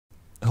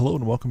Hello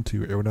and welcome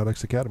to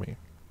Aeronautics Academy.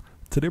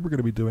 Today we're going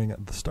to be doing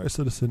the Star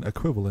Citizen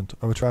equivalent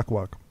of a track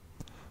walk.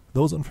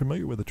 Those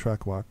unfamiliar with a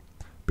track walk,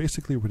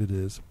 basically what it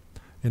is,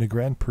 in a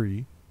Grand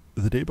Prix,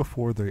 the day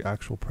before the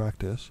actual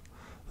practice,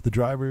 the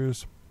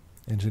drivers,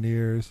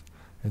 engineers,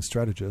 and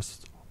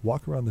strategists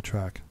walk around the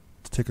track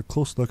to take a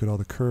close look at all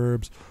the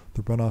curbs,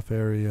 the runoff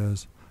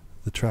areas,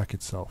 the track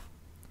itself.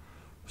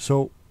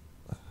 So,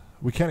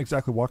 we can't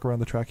exactly walk around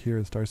the track here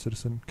in Star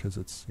Citizen because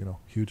it's,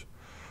 huge,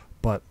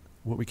 but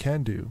what we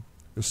can do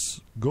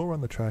is go around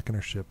the track in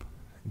our ship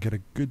and get a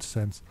good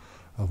sense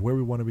of where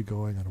we want to be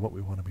going and what we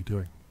want to be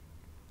doing.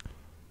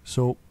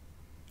 So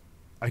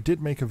I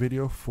did make a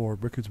video for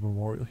Rickard's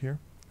Memorial here.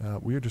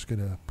 We are just going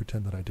to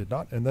pretend that I did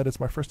not and that it's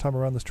my first time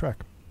around this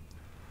track.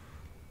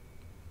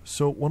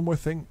 So one more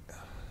thing,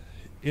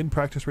 in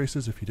practice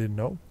races, if you didn't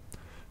know,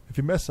 if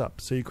you mess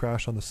up, say you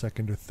crash on the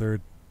second or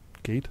third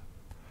gate,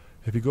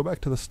 if you go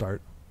back to the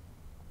start,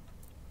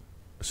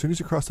 as soon as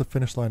you cross the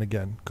finish line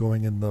again,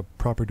 going in the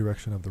proper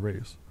direction of the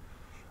race,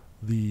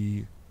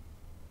 the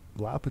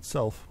lap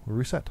itself will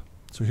reset.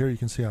 So here you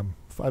can see I'm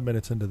 5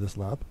 minutes into this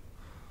lap.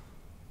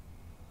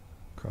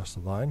 Cross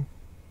the line.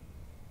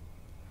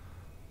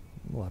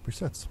 The lap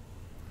resets.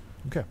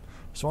 Okay,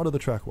 so on to the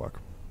track walk.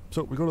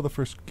 So we go to the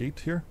first gate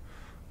here,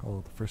 call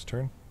it the first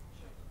turn.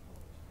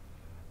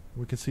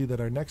 We can see that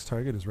our next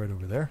target is right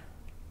over there,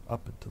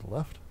 up and to the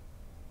left.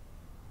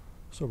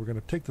 So we're going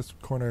to take this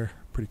corner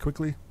pretty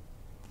quickly.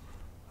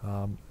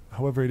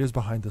 However, it is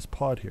behind this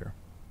pod here.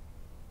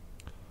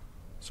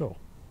 So,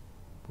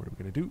 what are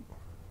we going to do?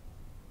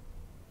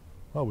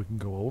 Well, we can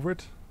go over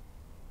it,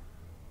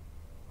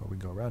 or we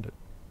can go around it.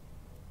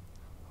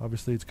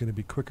 Obviously, it's going to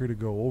be quicker to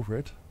go over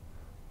it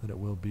than it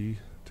will be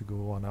to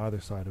go on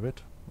either side of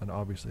it, and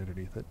obviously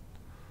underneath it.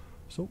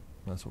 So,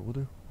 that's what we'll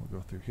do.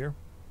 We'll go through here.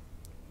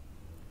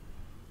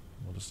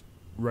 We'll just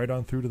right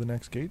on through to the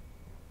next gate,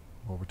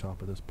 over top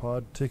of this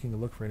pod, taking a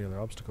look for any other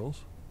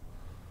obstacles,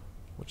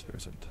 which there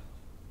isn't.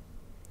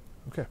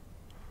 Okay,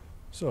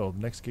 so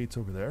the next gate's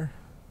over there.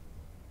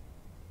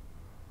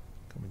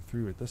 Coming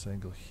through at this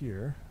angle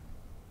here.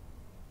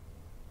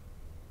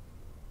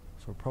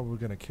 So we're probably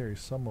going to carry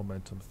some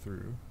momentum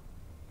through.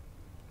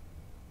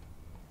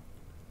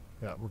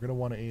 Yeah, we're going to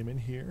want to aim in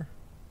here,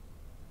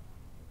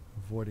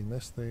 avoiding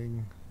this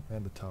thing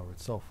and the tower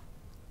itself.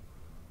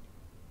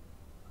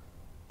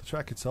 The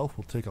track itself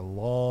will take a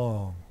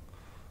long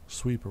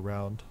sweep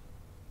around.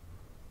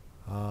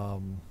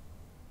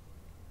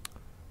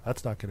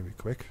 That's not going to be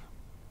quick.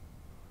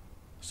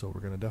 So we're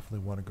going to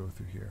definitely want to go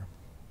through here.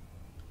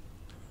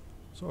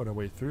 So on our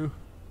way through,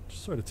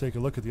 just sort of take a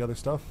look at the other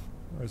stuff.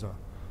 There's a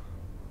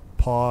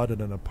pod and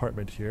an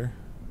apartment here.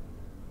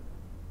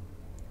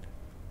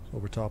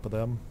 Over top of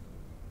them.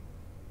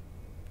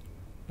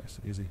 Nice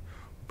and easy.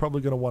 We're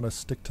probably going to want to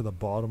stick to the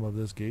bottom of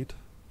this gate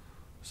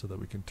so that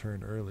we can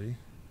turn early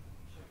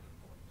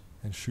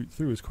and shoot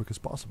through as quick as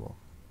possible.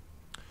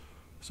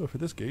 So for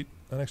this gate,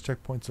 the next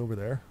checkpoint's over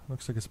there.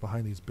 Looks like it's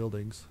behind these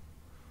buildings.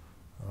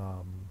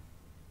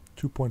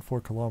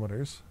 2.4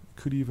 kilometers.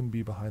 Could even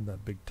be behind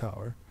that big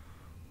tower.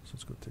 So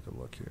let's go take a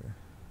look here.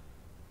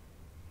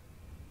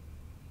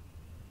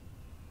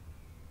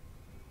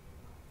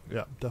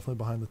 Yeah, definitely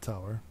behind the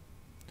tower.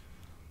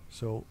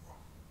 So,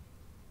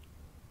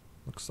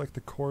 looks like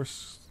the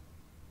course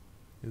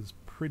is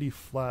pretty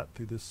flat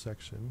through this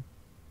section.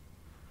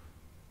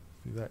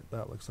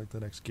 That looks like the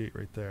next gate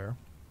right there.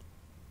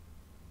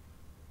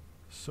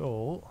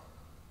 So,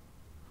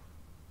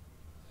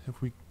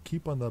 if we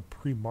keep on the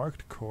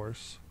pre-marked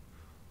course,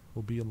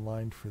 we'll be in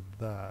line for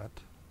that.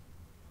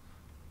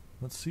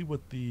 Let's see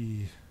what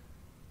the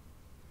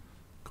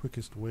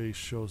quickest way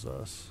shows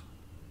us.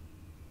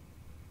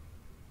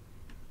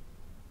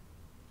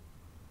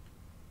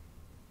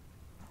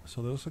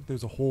 So it looks like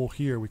there's a hole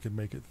here we can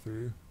make it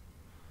through.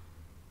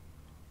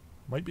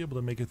 Might be able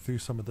to make it through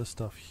some of this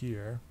stuff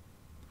here.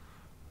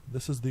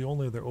 This is the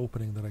only other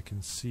opening that I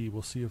can see.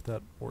 We'll see if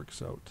that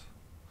works out.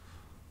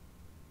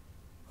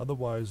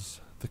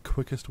 Otherwise, the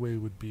quickest way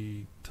would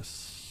be to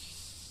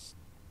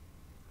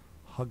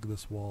hug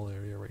this wall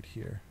area right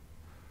here.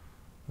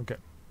 Okay.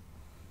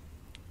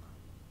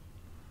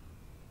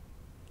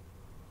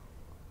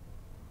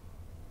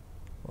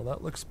 Well,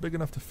 that looks big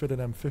enough to fit an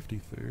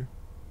M50 through.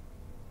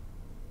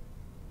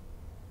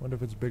 Wonder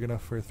if it's big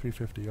enough for a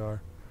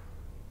 350R.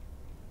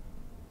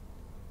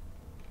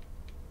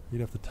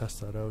 You'd have to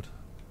test that out.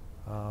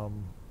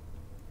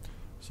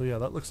 So yeah,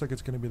 that looks like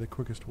it's going to be the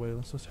quickest way.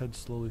 Let's just head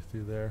slowly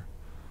through there.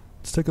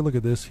 Let's take a look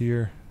at this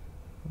here.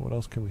 What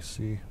else can we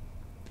see?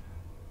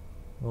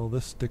 Well,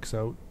 this sticks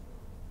out.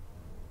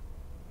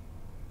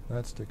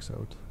 That sticks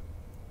out.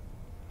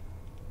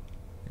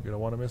 You're going to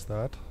want to miss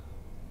that.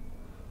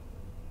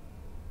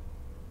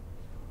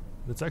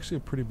 It's actually a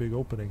pretty big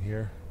opening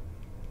here.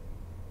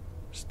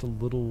 Just a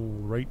little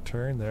right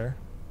turn there,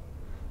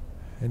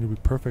 and it'll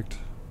be perfect.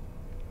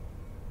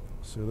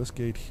 So this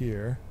gate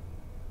here,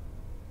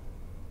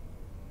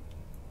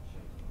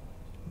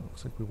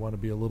 looks like we want to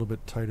be a little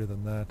bit tighter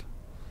than that.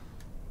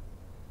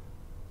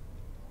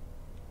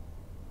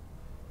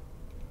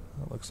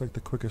 looks like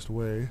the quickest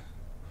way.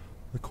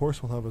 The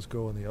course will have us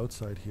go on the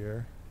outside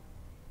here.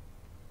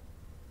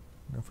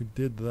 Now if we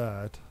did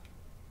that,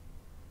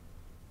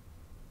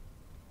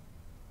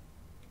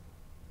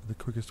 the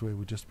quickest way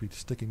would just be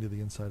sticking to the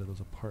inside of those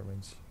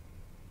apartments.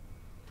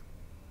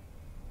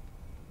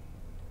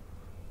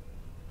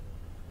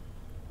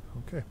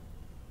 Okay.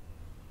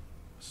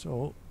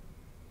 So,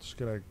 just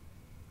gonna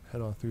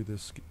head on through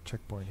this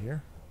checkpoint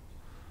here.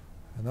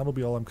 And that'll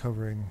be all I'm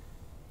covering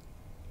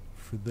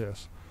for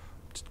this.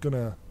 Just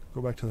gonna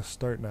go back to the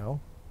start now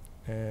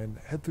and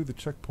head through the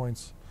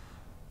checkpoints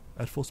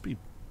at full speed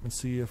and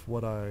see if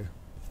what I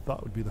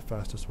thought would be the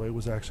fastest way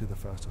was actually the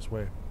fastest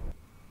way.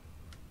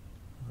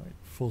 Alright,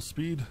 full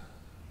speed,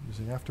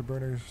 using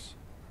afterburners.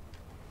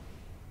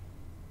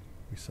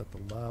 Reset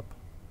the lap.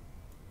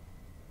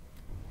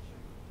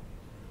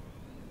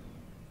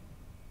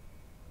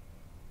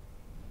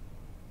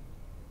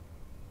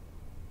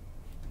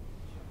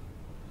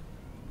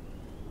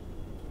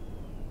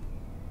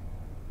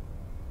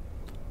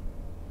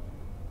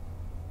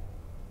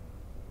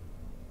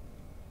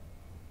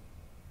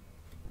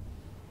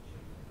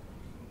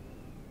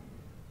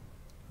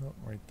 Oh,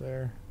 right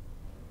there.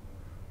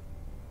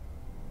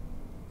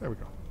 There we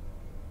go.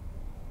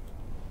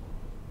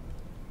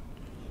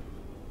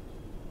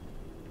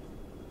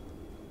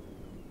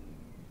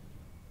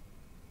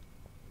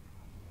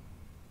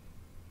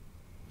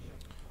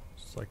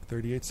 It's like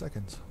 38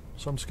 seconds.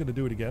 So I'm just going to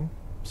do it again,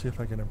 see if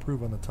I can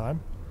improve on the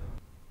time.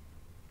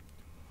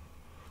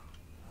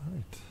 All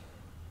right.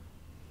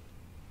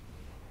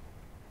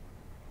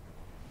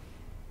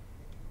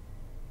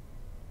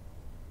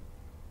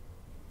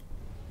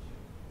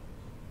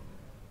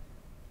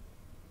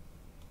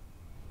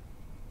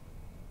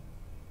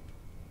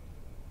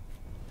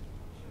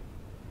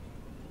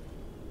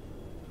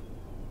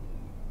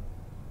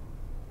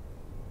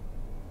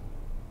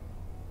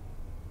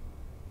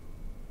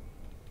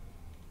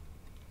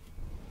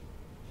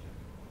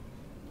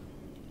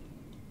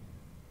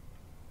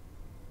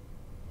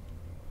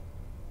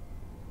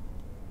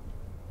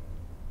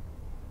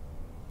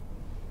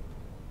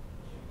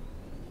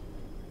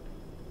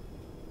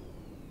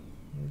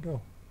 There we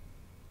go.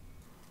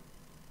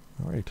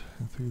 Alright,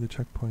 and through the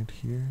checkpoint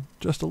here.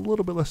 Just a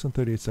little bit less than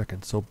 38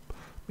 seconds, so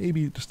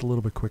maybe just a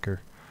little bit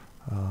quicker.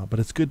 But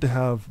it's good to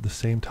have the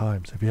same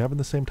times. If you're having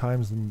the same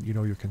times, then you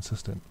know you're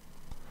consistent.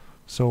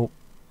 So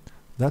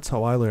that's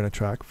how I learn a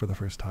track for the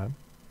first time.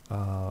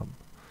 You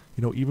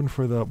know, even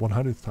for the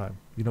 100th time,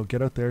 you know,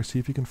 get out there, see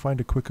if you can find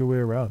a quicker way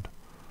around.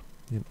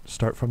 You know,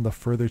 start from the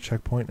further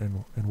checkpoint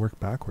and work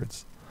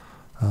backwards.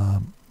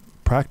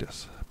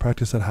 Practice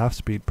at half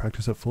speed,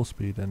 practice at full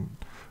speed, and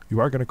you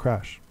are going to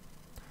crash.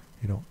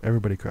 You know,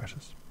 everybody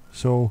crashes.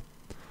 So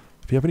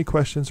if you have any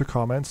questions or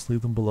comments,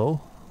 leave them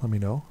below. Let me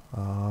know.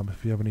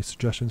 If you have any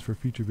suggestions for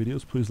future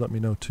videos, please let me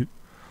know too.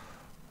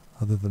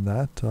 Other than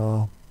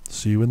that,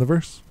 see you in the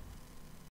verse.